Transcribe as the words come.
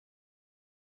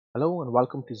Hello and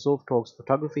welcome to Zulf Talks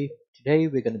Photography. Today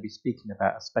we're going to be speaking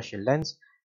about a special lens.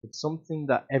 It's something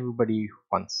that everybody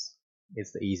wants,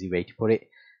 is the easy way to put it.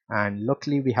 And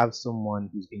luckily we have someone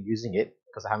who's been using it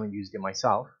because I haven't used it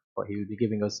myself, but he will be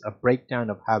giving us a breakdown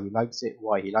of how he likes it,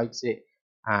 why he likes it.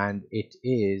 And it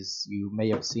is, you may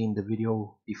have seen the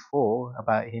video before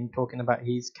about him talking about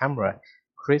his camera.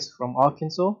 Chris from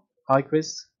Arkansas. Hi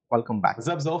Chris, welcome back. What's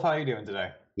up, Zulf? How are you doing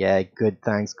today? Yeah, good,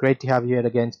 thanks. Great to have you here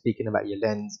again speaking about your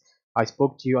lens. I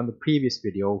spoke to you on the previous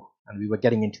video and we were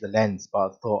getting into the lens, but I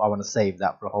thought I want to save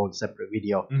that for a whole separate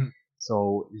video. Mhm.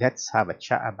 So let's have a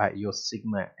chat about your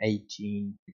Sigma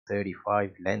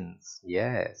 18-35 lens.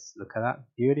 Yes, look at that.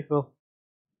 Beautiful.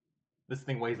 This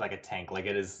thing weighs like a tank. Like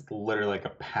it is literally like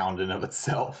a pound in of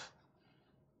itself.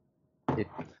 It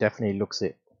definitely looks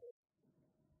it.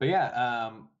 But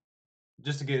yeah,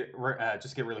 just to get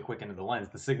really quick into the lens,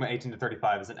 the Sigma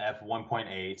 18-35 is an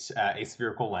f1.8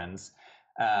 aspherical lens.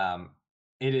 Um,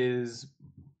 it is.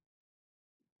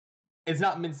 It's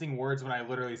not mincing words when I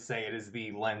literally say it is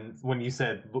the lens. When you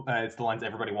said it's the lens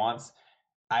everybody wants,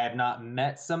 I have not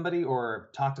met somebody or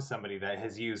talked to somebody that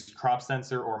has used crop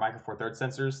sensor or micro four thirds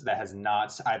sensors that has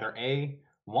not either A,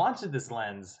 wanted this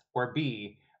lens, or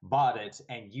B, bought it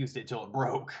and used it till it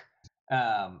broke.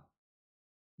 Um,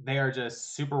 they are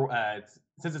just super,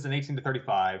 since it's an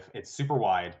 18-35, it's super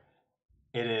wide.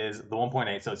 It is the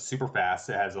 1.8, so it's super fast.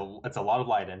 It's a lot of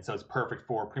light in, so it's perfect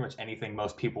for pretty much anything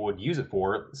most people would use it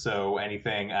for. So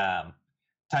anything,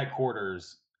 tight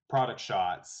quarters, product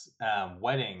shots,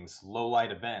 weddings, low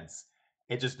light events.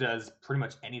 It just does pretty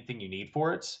much anything you need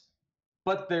for it.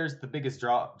 But there's the biggest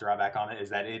drawback on it is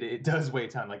that it does weigh a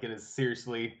ton. Like it is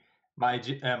seriously my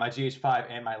GH5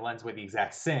 and my lens weigh the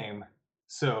exact same.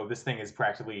 So this thing is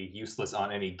practically useless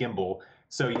on any gimbal.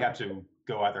 So you have to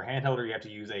go either handheld or you have to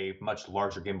use a much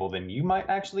larger gimbal than you might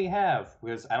actually have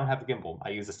because I don't have the gimbal. I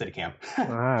use a Steadicam.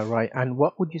 Ah, right. And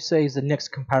what would you say is the next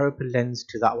comparable lens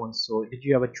to that one? So did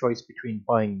you have a choice between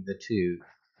buying the two?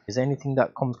 Is there anything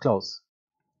that comes close?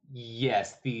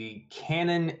 Yes, the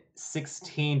Canon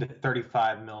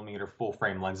 16-35 millimeter full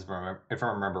frame lens, if I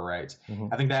remember right. Hmm.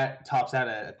 I think that tops out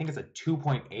at, I think it's a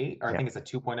 2.8 or I Yeah. think it's a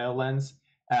 2.0 lens,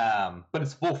 but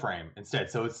it's full frame instead.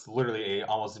 So it's literally a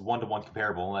almost one-to-one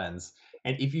comparable lens.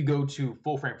 And if you go to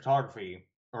full frame photography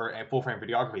or a full frame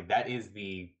videography, that is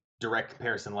the direct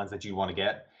comparison lens that you want to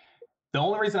get. The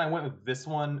only reason I went with this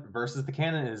one versus the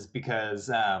Canon is because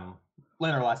in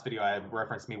our last video I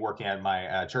referenced me working at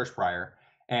my church prior,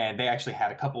 and they actually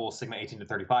had a couple Sigma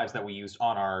 18-35s that we used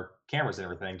on our cameras and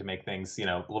everything to make things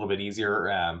a little bit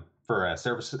easier for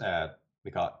service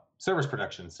we call it service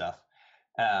production stuff.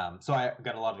 So I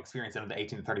got a lot of experience out of the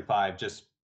 18-35 just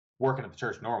working at the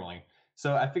church normally.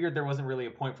 So I figured there wasn't really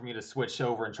a point for me to switch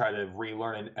over and try to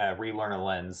relearn a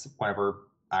lens whenever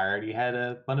I already had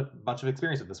a bunch of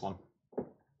experience with this one.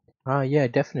 Ah, yeah,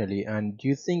 definitely. And do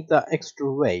you think that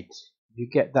extra weight, you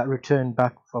get that return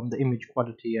back from the image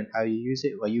quality and how you use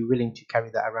it? Are you willing to carry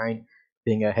that around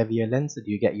being a heavier lens? Or do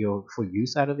you get your full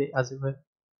use out of it, as it were?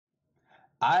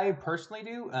 I personally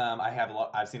do.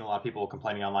 I've seen a lot of people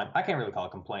complaining online. I can't really call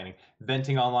it complaining,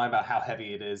 venting online about how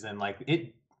heavy it is, and like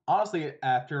it. Honestly,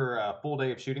 after a full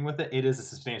day of shooting with it, it is a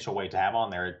substantial weight to have on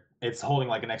there. It's holding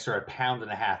like an extra pound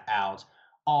and a half out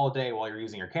all day while you're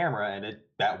using your camera, and it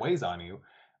that weighs on you.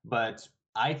 But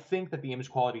I think that the image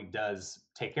quality does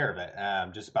take care of it,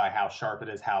 just by how sharp it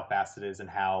is, how fast it is, and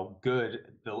how good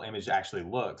the image actually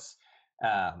looks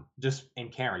just in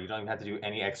camera. You don't even have to do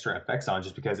any extra effects on it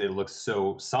just because it looks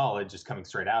so solid just coming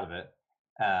straight out of it.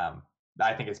 Um,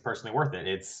 I think it's personally worth it.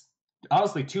 It's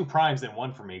honestly two primes in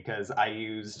one for me because I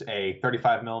used a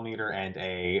 35 millimeter and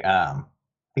I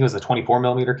think it was a 24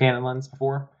 millimeter Canon lens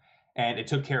before, and it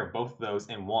took care of both of those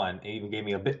in one. It even gave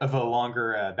me a bit of a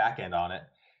longer back end on it.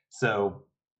 So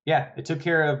yeah, it took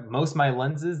care of most of my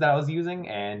lenses that I was using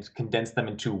and condensed them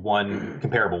into one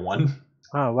comparable one.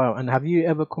 Oh, wow. And have you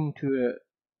ever come to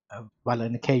well,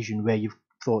 an occasion where you've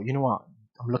thought, you know what,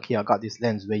 I'm lucky I got this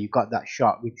lens, where you got that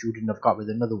shot which you wouldn't have got with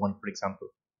another one, for example?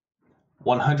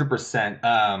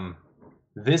 100%.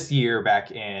 This year,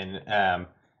 back in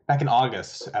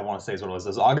August, I want to say is what it was. It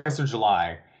was August or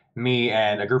July. Me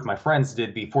and a group of my friends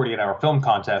did the 48-hour film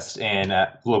contest in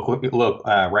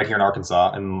right here in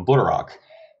Arkansas in Little Rock,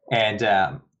 and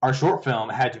our short film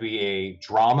had to be a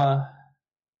drama.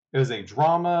 It was a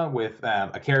drama with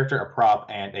a character, a prop,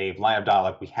 and a line of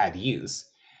dialogue we had to use.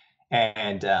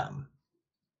 And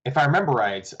if I remember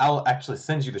right, I'll actually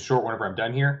send you the short whenever I'm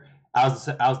done here. I was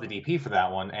the DP for that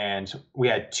one, and we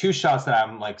had two shots that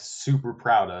I'm like super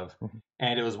proud of. Mhm.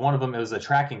 And it was one of them. It was a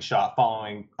tracking shot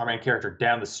following our main character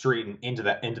down the street and into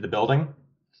the building.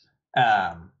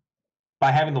 Um,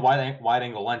 by having the wide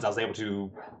angle lens, I was able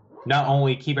to not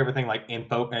only keep everything like in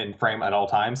frame at all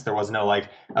times. There was no like,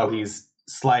 oh, he's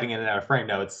sliding in and out of frame.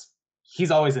 No, it's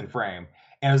he's always in frame,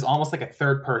 and it was almost like a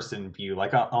third person view,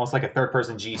 like almost like a third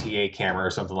person GTA camera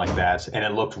or something like that, and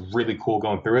it looked really cool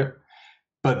going through it.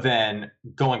 But then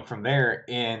going from there,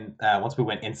 in once we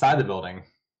went inside the building,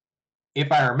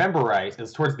 if I remember right, it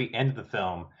was towards the end of the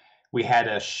film. We had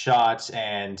a shot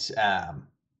and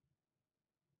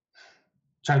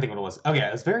trying to think what it was. Oh yeah,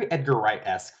 it was very Edgar Wright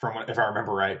esque from what, if I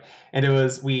remember right. And it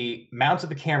was we mounted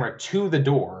the camera to the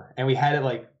door and we had it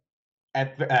like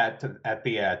at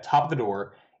the top of the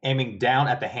door, aiming down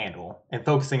at the handle and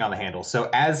focusing on the handle. So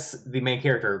as the main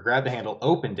character grabbed the handle,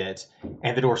 opened it,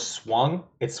 and the door swung,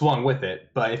 it swung with it.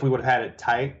 But if we would have had it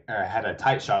tight or had a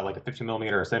tight shot, like a 50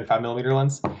 millimeter or 75 millimeter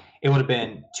lens, it would have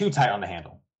been too tight on the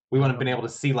handle. We wouldn't have been able to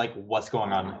see like what's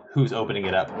going on, who's opening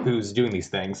it up, who's doing these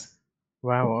things.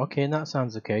 Wow, okay, that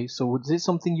sounds okay. So is this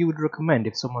something you would recommend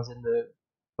if someone's in the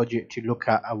budget to look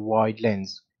at a wide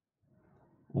lens?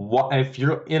 What if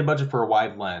you're in a budget for a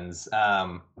wide lens?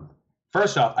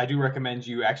 First off, I do recommend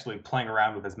you actually playing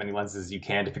around with as many lenses as you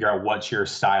can to figure out what your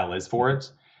style is for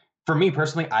it. For me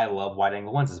personally, I love wide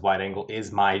angle lenses. Wide angle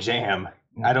is my jam.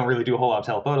 I don't really do a whole lot of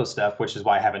telephoto stuff, which is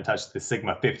why I haven't touched the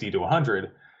Sigma 50 to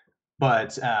 100.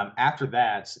 But after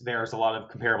that, there's a lot of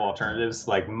comparable alternatives.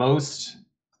 Like most,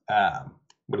 what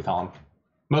do you call them?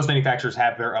 Most manufacturers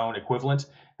have their own equivalent.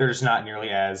 They're just not nearly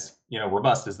as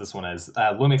robust as this one is.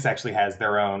 Lumix actually has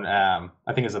their own.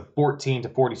 I think it's a 14 to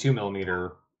 42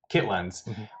 millimeter kit lens,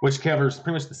 Mm-hmm. which covers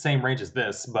pretty much the same range as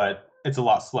this, but it's a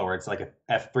lot slower. It's like a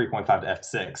f3.5 to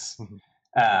f6.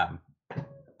 Mm-hmm. Um,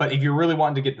 but if you're really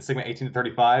wanting to get the Sigma 18 to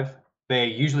 35, they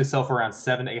usually sell for around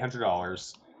 $700 to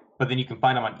 $800. But then you can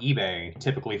find them on eBay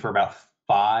typically for about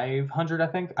 500. I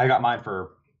think I got mine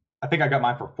for. I think I got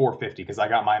mine for 450 because I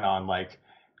got mine on like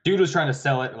dude was trying to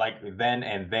sell it like then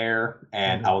and there,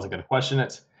 and I wasn't going to question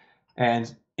it.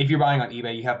 And if you're buying on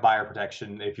eBay, you have buyer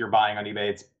protection. If you're buying on eBay,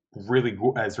 it's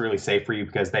really safe for you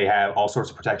because they have all sorts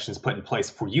of protections put in place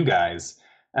for you guys.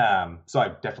 So I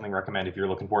definitely recommend if you're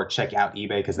looking for it, check out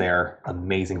eBay because they are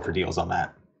amazing for deals on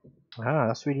that. Ah,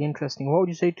 that's really interesting. What would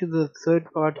you say to the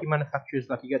third-party manufacturers,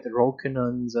 like you get the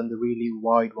Rokinans and the really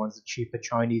wide ones, the cheaper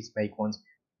Chinese-make ones?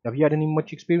 Have you had any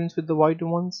much experience with the wider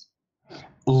ones?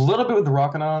 A little bit with the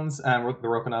Rokinons,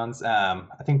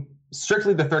 I think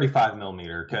strictly the 35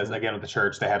 millimeter because again with the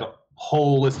church they had a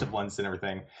whole list of lenses and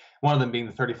everything. One of them being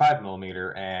the 35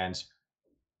 millimeter, and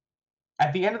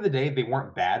at the end of the day, they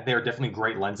weren't bad. They are definitely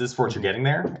great lenses for what you're getting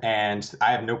there, and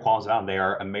I have no qualms about them. They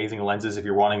are amazing lenses if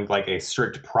you're wanting like a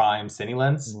strict prime cine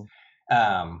lens.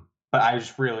 But I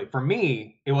just really, for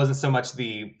me, it wasn't so much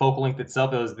the focal length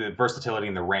itself; it was the versatility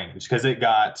and the range because it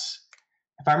got.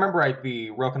 If I remember right, the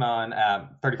Rokinon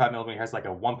 35 millimeter has like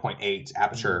a 1.8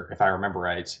 aperture, if I remember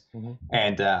right,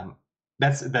 and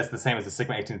that's the same as the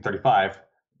Sigma 18-35.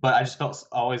 But I just felt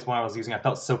always when I was using, I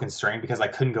felt so constrained because I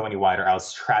couldn't go any wider. I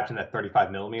was trapped in that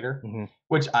 35 millimeter,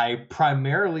 which I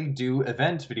primarily do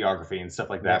event videography and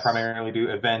stuff like that. Yes. Primarily do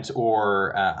event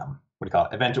or what do you call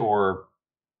it? Event or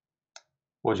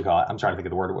what would you call it? I'm trying to think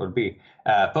of the word. What would it be?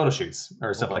 Photo shoots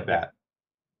or stuff like that.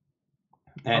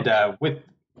 And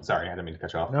sorry, I didn't mean to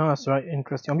cut you off. No, that's right.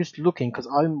 Interesting. I'm just looking because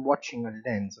I'm watching a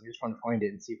lens. I'm just trying to find it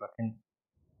and see if I can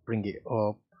bring it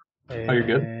up. Oh, you're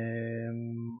good.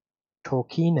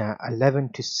 Tokina 11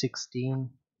 to 16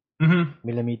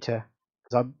 millimeter.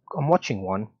 Because I'm watching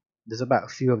one. There's about a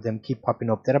few of them keep popping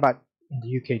up. They're about in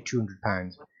the UK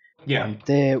 £200. Yeah. And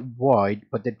they're wide,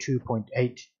 but they're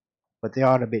 2.8. But they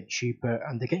are a bit cheaper,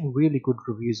 and they're getting really good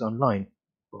reviews online.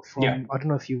 But from I don't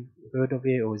know if you've heard of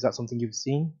it, or is that something you've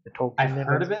seen? The Tokina I've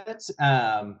heard of it.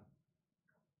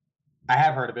 I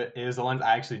have heard of it. It is a lens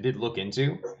I actually did look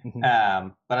into,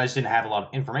 but I just didn't have a lot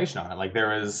of information on it. Like there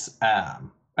was,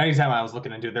 anytime I was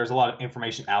looking into it, there's a lot of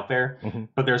information out there,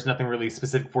 but there's nothing really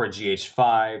specific for a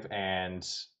GH5, and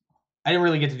I didn't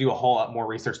really get to do a whole lot more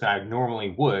research than I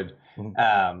normally would.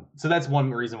 So that's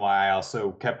one reason why I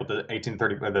also kept with the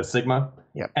 1830 or the Sigma.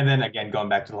 And then again, going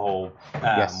back to the whole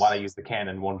why I use the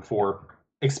Canon 1.4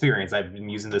 experience. I've been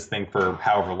using this thing for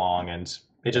however long, and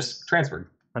it just transferred.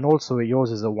 And also,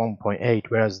 yours is a 1.8,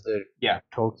 whereas the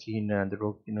Tokina and the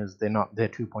Rokinas, they're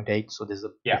 2.8, so there's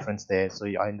a difference there. So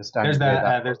I understand. There's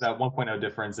that 1.0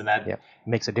 difference, and that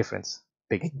makes a difference.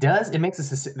 Big. It does. It makes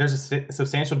there's a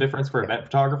substantial difference for event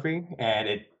photography, and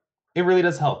it really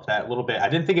does help that little bit. I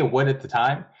didn't think it would at the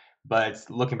time, but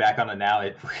looking back on it now,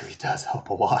 it really does help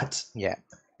a lot. Yeah.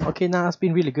 Okay, now that's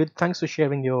been really good. Thanks for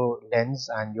sharing your lens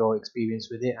and your experience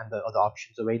with it and the other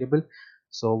options available.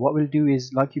 So what we'll do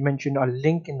is, like you mentioned, I'll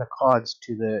link in the cards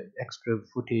to the extra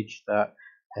footage that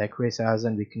Chris has,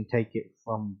 and we can take it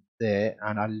from there.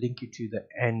 And I'll link you to the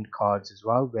end cards as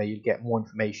well, where you'll get more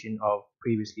information of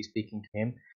previously speaking to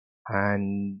him.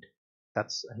 And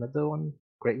that's another one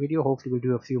great video. Hopefully, we'll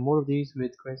do a few more of these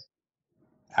with Chris.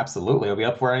 Absolutely. I'll be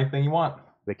up for anything you want.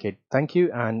 Wicked. Thank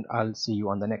you, and I'll see you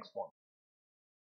on the next one.